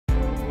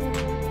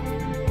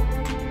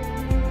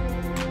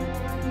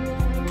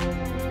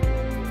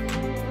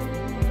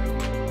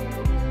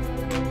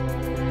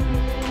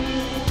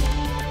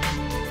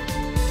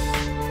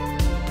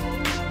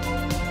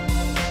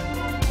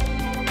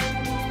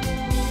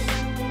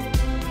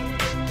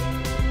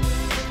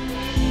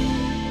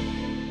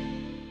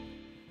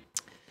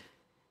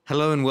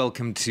Hello and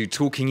welcome to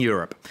Talking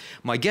Europe.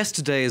 My guest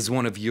today is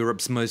one of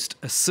Europe's most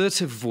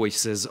assertive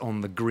voices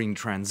on the green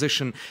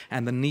transition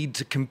and the need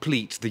to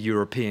complete the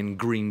European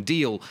Green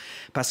Deal.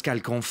 Pascal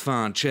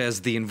Canfin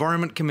chairs the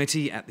Environment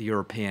Committee at the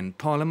European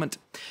Parliament.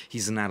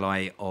 He's an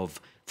ally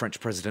of French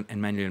President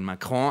Emmanuel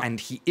Macron, and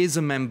he is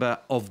a member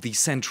of the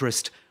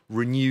centrist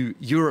Renew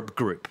Europe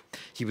group.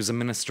 He was a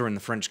minister in the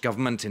French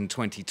government in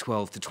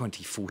 2012 to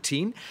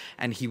 2014,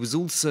 and he was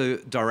also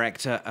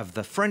director of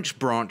the French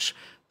branch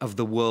of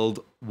the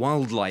World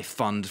Wildlife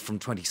Fund from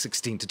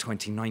 2016 to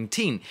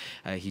 2019.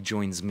 He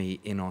joins me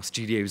in our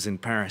studios in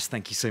Paris.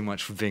 Thank you so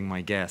much for being my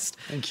guest.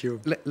 Thank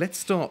you. Let's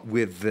start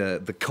with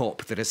the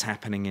COP that is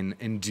happening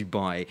in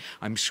Dubai.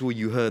 I'm sure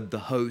you heard the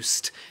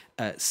host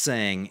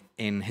saying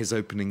in his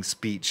opening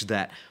speech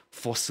that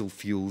fossil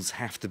fuels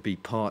have to be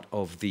part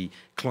of the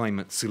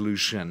climate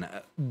solution.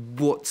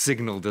 What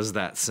signal does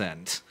that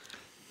send?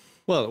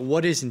 Well,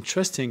 what is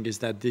interesting is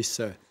that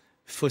this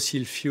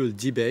fossil fuel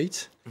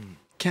debate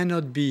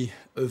cannot be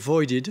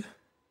avoided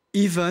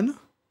even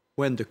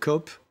when the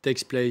COP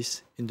takes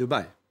place in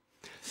Dubai.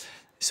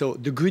 So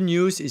the good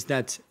news is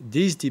that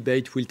this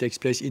debate will take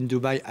place in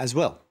Dubai as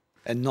well,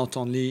 and not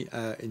only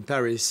in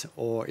Paris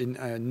or in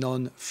a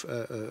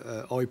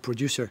non-oil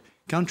producer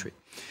country.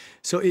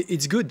 So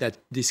it's good that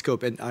this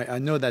COP, and I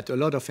know that a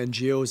lot of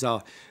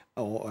NGOs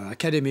or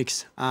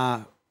academics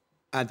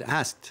had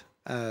asked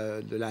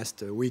the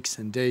last weeks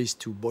and days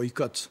to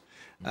boycott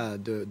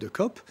the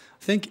COP.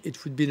 I think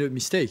it would be a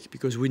mistake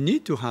because we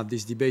need to have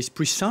this debate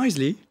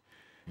precisely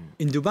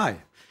in Dubai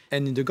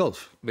and in the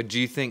Gulf. But do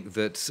you think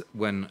that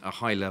when a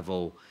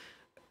high-level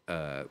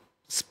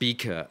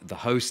speaker, the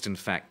host in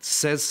fact,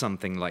 says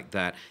something like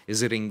that,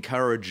 is it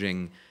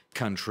encouraging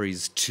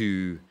countries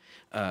to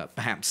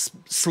perhaps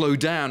slow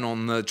down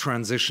on the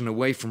transition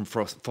away from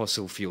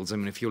fossil fuels? I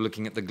mean, if you're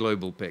looking at the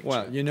global picture.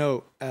 Well, you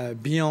know,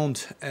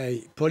 beyond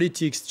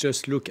politics,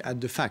 just look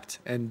at the fact.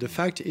 And the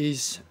fact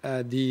is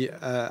the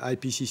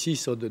IPCC,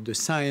 so the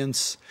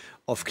Science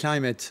of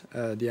Climate,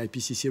 the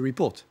IPCC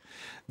report,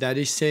 that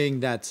is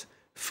saying that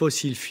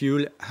fossil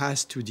fuel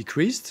has to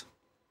decrease.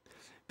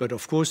 But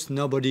of course,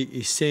 nobody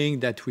is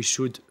saying that we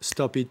should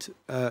stop it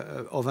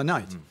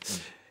overnight.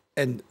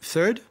 And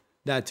third,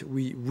 that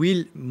we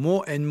will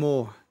more and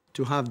more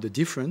to have the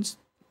difference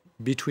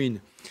between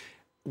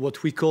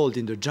what we called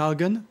in the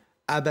jargon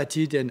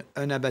abated and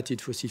unabated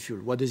fossil fuel.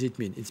 What does it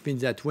mean? It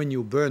means that when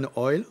you burn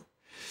oil,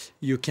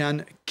 you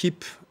can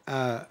keep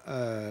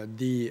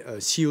the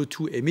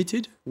CO2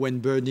 emitted when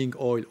burning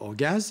oil or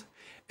gas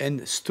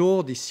and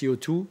store the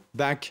CO2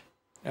 back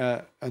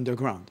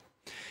underground.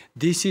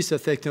 This is a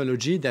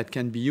technology that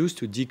can be used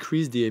to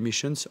decrease the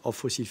emissions of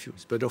fossil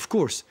fuels. But of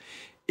course,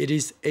 it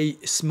is a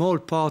small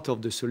part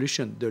of the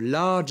solution. The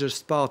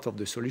largest part of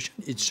the solution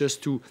is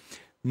just to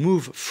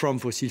move from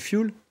fossil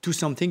fuel to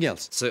something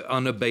else. So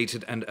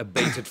unabated and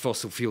abated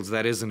fossil fuels,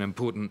 that is an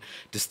important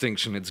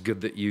distinction. It's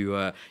good that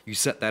you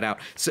set that out.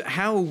 So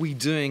how are we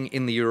doing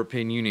in the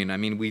European Union? I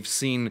mean, we've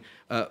seen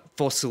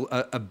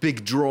a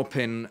big drop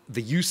in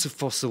the use of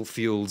fossil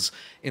fuels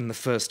in the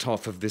first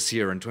half of this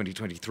year in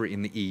 2023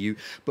 in the EU,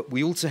 but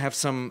we also have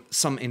some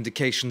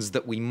indications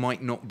that we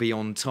might not be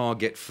on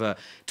target for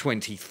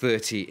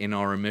 2030 in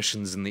our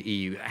emissions in the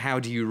EU. How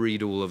do you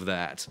read all of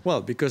that?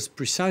 Well, because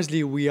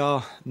precisely we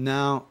are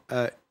now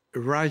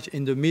right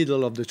in the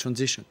middle of the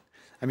transition.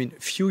 I mean, a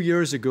few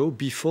years ago,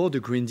 before the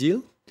Green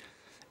Deal,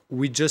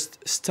 we just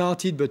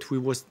started, but we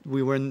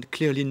were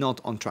clearly not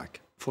on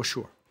track, for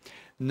sure.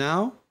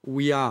 Now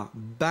we are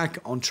back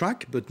on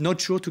track, but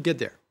not sure to get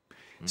there.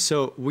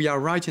 So we are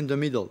right in the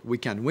middle. We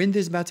can win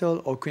this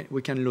battle or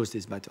we can lose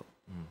this battle.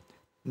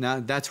 Now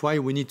that's why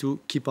we need to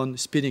keep on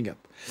speeding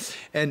up.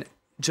 And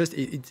just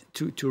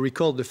to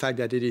recall the fact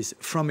that it is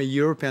from a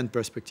European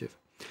perspective,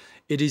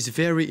 it is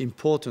very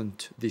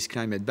important, this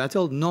climate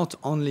battle, not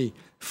only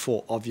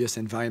for obvious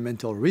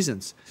environmental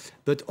reasons,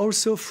 but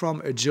also from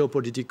a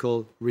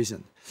geopolitical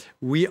reason.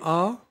 We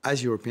are,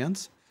 as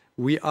Europeans,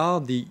 we are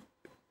the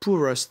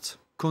poorest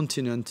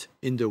continent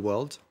in the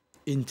world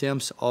in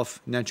terms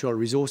of natural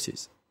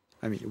resources.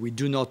 I mean, we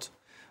do not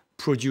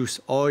produce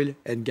oil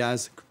and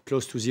gas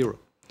close to zero.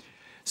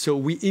 So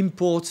we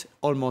import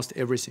almost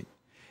everything.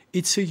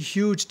 It's a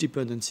huge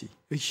dependency,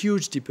 a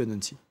huge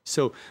dependency.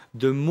 So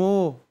the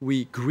more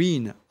we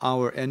green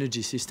our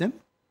energy system,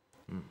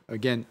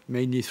 again,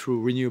 mainly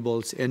through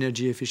renewables,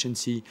 energy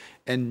efficiency,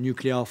 and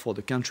nuclear for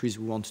the countries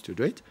who want to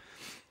do it,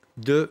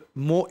 the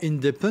more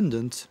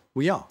independent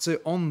we are. So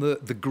on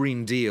the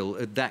Green Deal,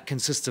 that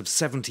consists of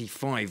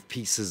 75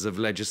 pieces of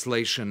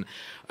legislation.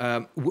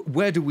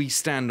 Where do we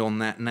stand on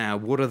that now?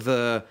 What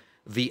are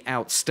the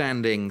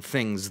outstanding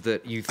things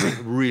that you think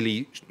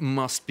really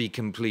must be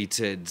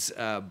completed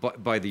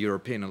by the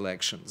European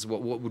elections?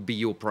 What would be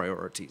your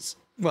priorities?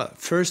 Well,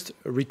 first,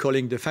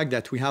 recalling the fact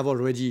that we have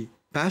already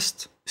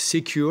passed,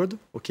 secured,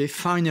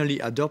 finally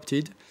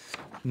adopted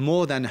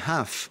more than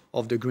half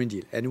of the Green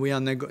Deal. And we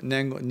are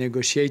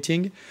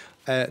negotiating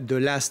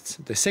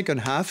the second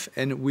half,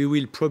 and we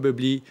will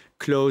probably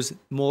close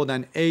more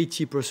than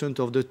 80%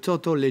 of the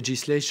total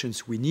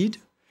legislations we need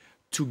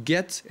to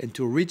get and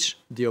to reach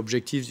the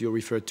objectives you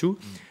referred to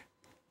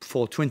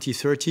for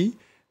 2030,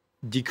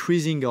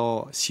 decreasing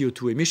our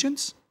CO2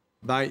 emissions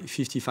by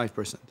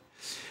 55%.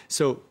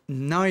 So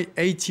now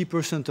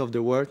 80% of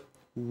the work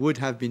would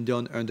have been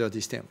done under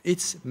this term.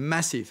 It's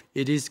massive.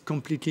 It is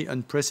completely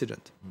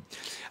unprecedented.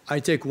 I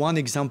take one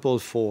example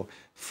for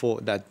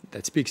that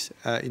speaks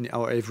in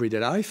our everyday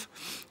life,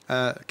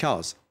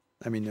 cars.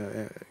 I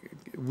mean,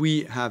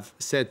 we have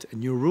set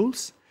new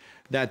rules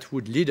that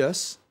would lead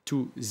us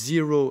to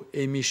zero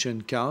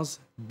emission cars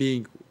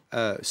being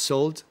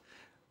sold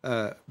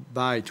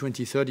by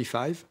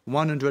 2035,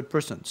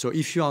 100%. So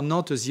if you are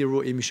not a zero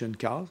emission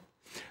car,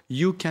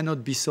 you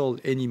cannot be sold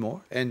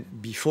anymore,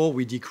 and before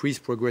we decrease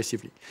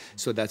progressively.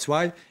 So that's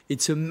why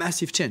it's a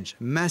massive change,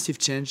 massive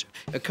change.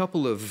 A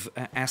couple of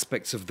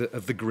aspects of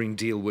the Green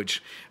Deal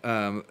which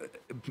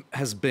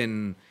has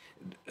been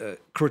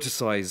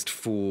criticized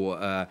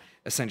for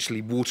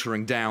essentially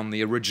watering down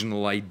the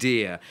original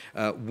idea.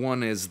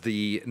 One is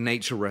the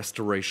nature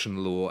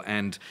restoration law,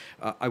 and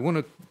I want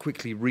to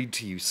quickly read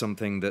to you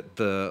something that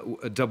the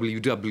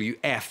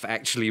WWF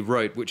actually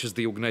wrote, which is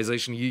the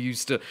organization you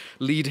used to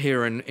lead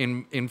here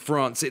in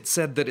France. It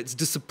said that it's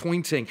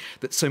disappointing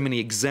that so many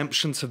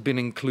exemptions have been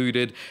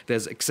included,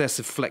 there's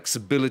excessive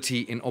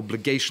flexibility in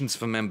obligations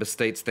for member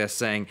states, they're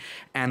saying,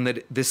 and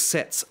that this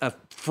sets a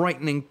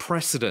frightening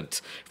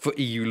precedent for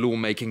EU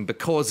lawmaking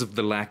because of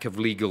the lack of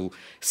legal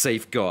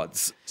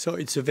safeguards. So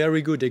it's a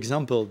very good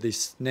example,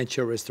 this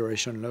nature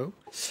restoration law,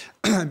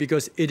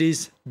 because it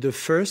is the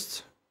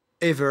first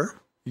ever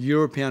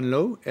European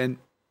law and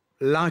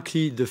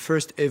likely the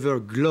first ever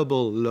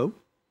global law,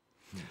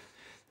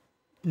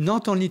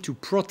 not only to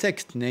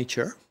protect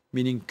nature,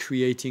 meaning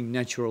creating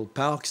natural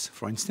parks,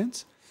 for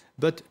instance,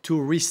 but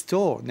to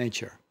restore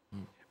nature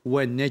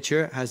when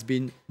nature has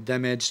been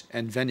damaged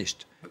and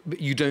vanished.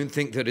 But you don't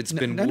think that it's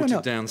been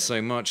watered down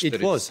so much?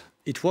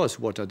 It was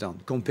watered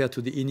down compared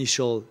to the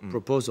initial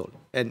proposal,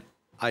 and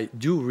I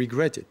do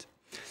regret it.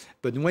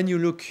 But when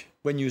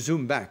you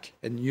zoom back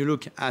and you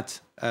look at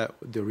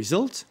the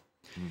results,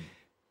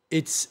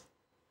 it's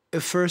a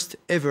first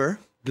ever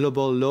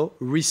global law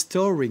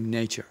restoring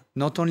nature.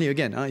 Not only,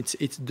 again,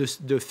 it's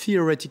the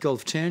theoretical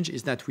change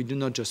is that we do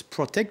not just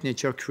protect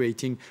nature,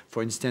 creating,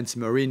 for instance,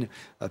 marine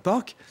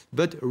park,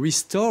 but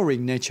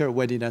restoring nature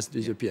when it has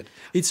disappeared.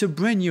 It's a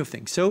brand new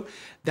thing. So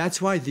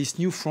that's why this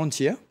new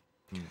frontier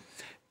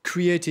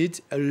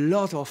created a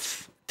lot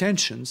of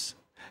tensions,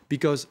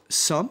 because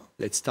some,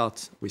 let's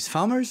start with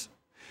farmers,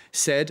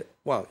 said,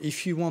 well,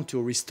 if you want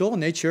to restore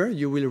nature,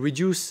 you will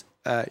reduce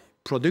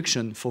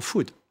production for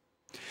food.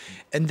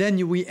 And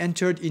then we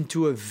entered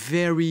into a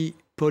very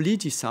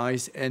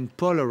politicized and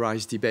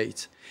polarized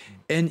debate.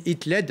 And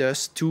it led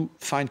us to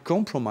find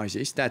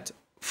compromises that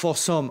for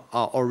some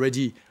are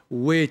already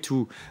way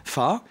too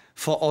far,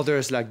 for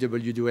others like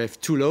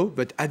WWF too low,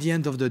 but at the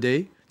end of the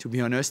day, to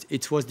be honest,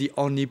 it was the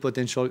only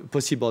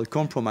possible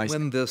compromise.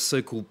 When the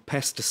so-called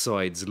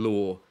pesticides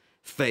law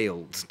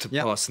failed to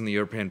pass in the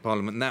European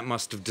Parliament, that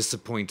must have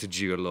disappointed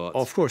you a lot.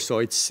 Of course, so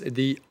it's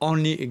the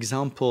only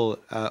example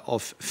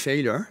of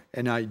failure,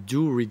 and I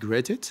do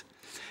regret it.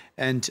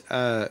 And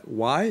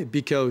why?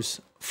 Because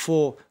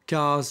for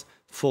cars,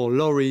 for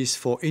lorries,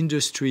 for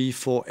industry,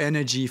 for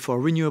energy, for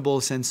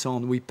renewables and so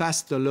on, we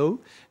passed the law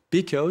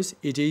because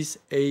it is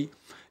a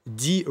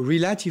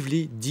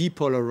relatively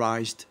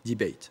depolarized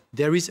debate.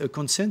 There is a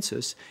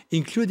consensus,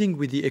 including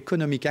with the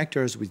economic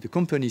actors, with the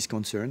companies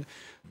concerned,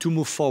 to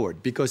move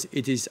forward, because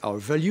it is our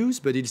values,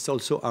 but it's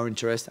also our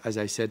interest, as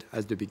I said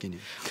at the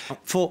beginning.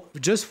 For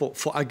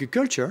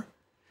agriculture,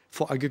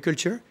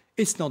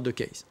 it's not the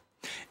case.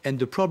 And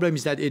the problem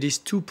is that it is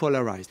too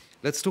polarized.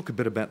 Let's talk a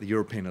bit about the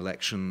European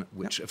election,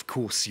 which, of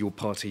course, your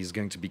party is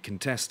going to be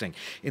contesting.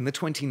 In the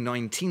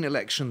 2019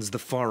 elections, the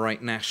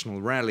far-right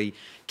National Rally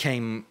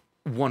came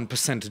 1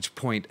 percentage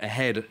point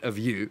ahead of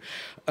you.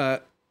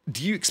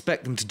 Do you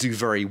expect them to do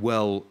very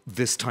well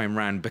this time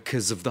round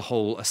because of the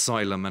whole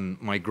asylum and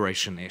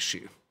migration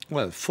issue?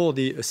 Well, for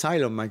the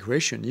asylum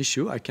migration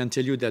issue, I can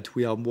tell you that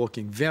we are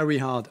working very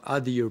hard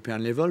at the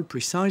European level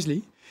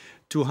precisely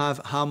to have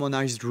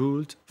harmonized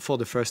rules for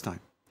the first time.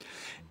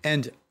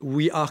 And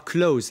we are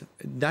close.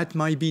 That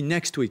might be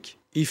next week.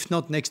 If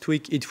not next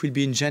week, it will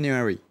be in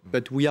January.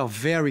 But we are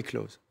very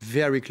close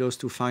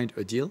to find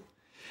a deal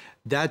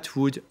that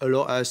would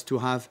allow us to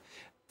have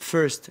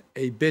first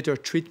a better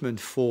treatment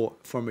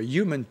from a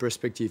human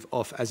perspective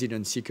of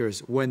asylum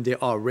seekers when they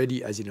are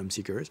already asylum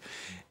seekers,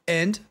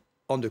 and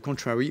on the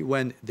contrary,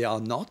 when they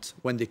are not,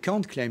 when they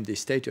can't claim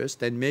this status,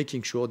 then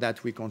making sure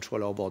that we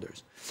control our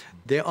borders.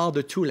 There are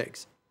the two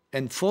legs.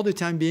 And for the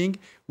time being,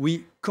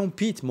 we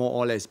compete more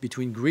or less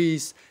between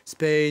Greece,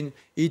 Spain,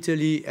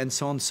 Italy, and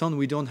so on.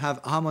 We don't have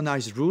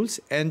harmonized rules,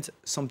 and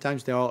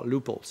sometimes there are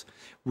loopholes.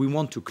 We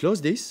want to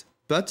close this,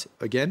 but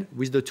again,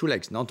 with the two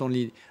legs, not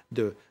only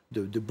the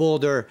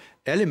border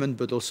element,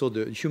 but also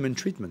the human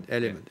treatment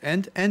element.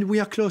 Yeah. And we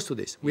are close to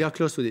this. We are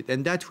close to it.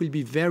 And that will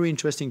be very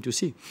interesting to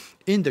see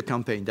in the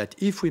campaign, that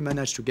if we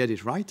manage to get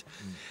it right,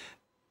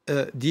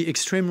 the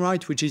extreme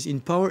right, which is in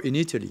power in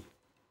Italy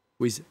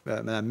with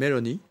Madame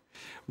Meloni,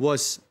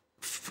 was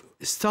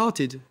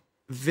started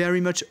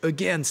very much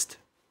against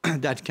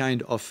that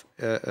kind of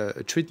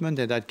treatment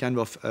and that kind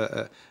of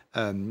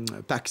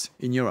pacts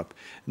in Europe.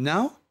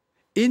 Now,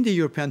 in the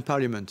European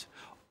Parliament,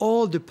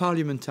 all the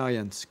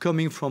parliamentarians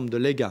coming from the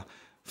Lega,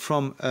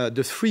 from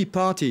the three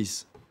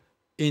parties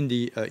in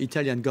the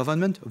Italian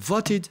government,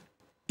 voted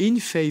in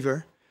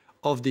favor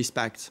of this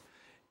pact,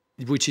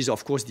 which is,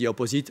 of course, the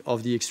opposite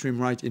of the extreme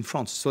right in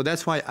France. So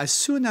that's why as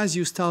soon as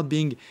you start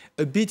being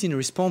a bit in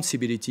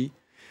responsibility,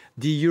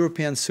 the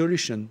European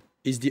solution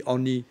is the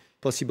only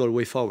possible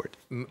way forward.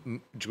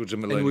 Giorgia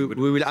Meloni and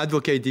we will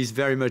advocate this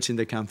very much in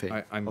the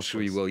campaign. I'm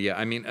sure you will, yeah.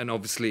 I mean, and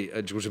obviously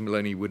Giorgia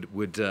Meloni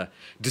would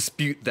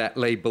dispute that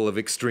label of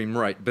extreme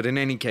right. But in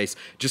any case,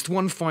 just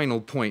one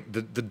final point,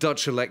 the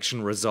Dutch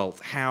election result,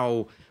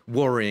 how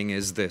worrying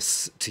is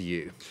this to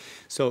you?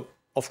 So,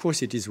 of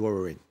course, it is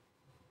worrying.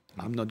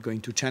 I'm not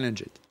going to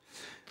challenge it.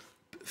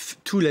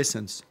 Two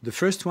lessons. The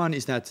first one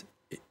is that,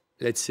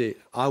 let's say,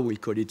 I will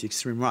call it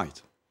extreme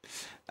right.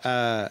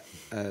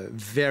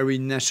 Very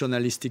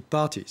nationalistic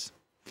parties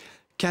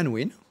can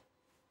win,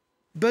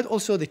 but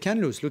also they can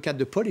lose. Look at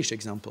the Polish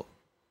example.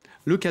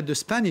 Look at the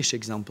Spanish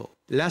example.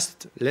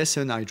 Last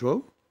lesson I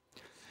draw,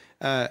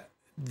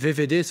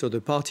 VVD, so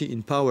the party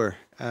in power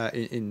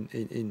in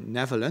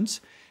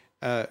Netherlands,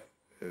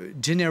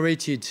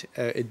 generated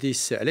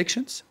these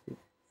elections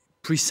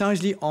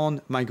precisely on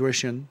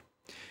migration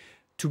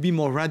to be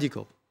more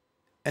radical.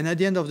 And at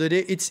the end of the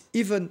day, it's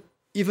even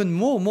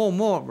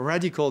more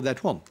radical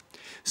that one.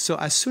 So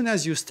as soon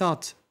as you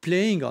start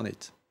playing on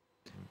it,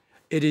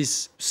 it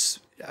is,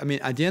 I mean,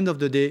 at the end of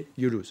the day,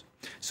 you lose.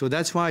 So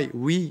that's why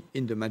we,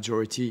 in the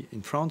majority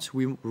in France,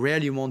 we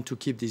really want to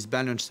keep this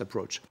balanced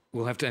approach.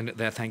 We'll have to end it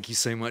there. Thank you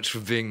so much for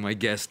being my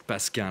guest,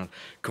 Pascal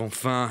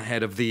Canfin,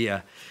 head of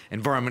the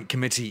Environment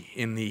Committee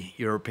in the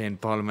European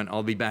Parliament.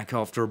 I'll be back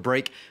after a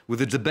break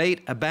with a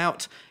debate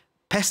about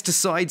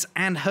pesticides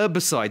and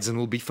herbicides, and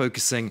we'll be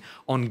focusing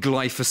on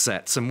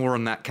glyphosate. So more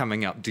on that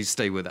coming up. Do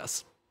stay with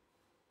us.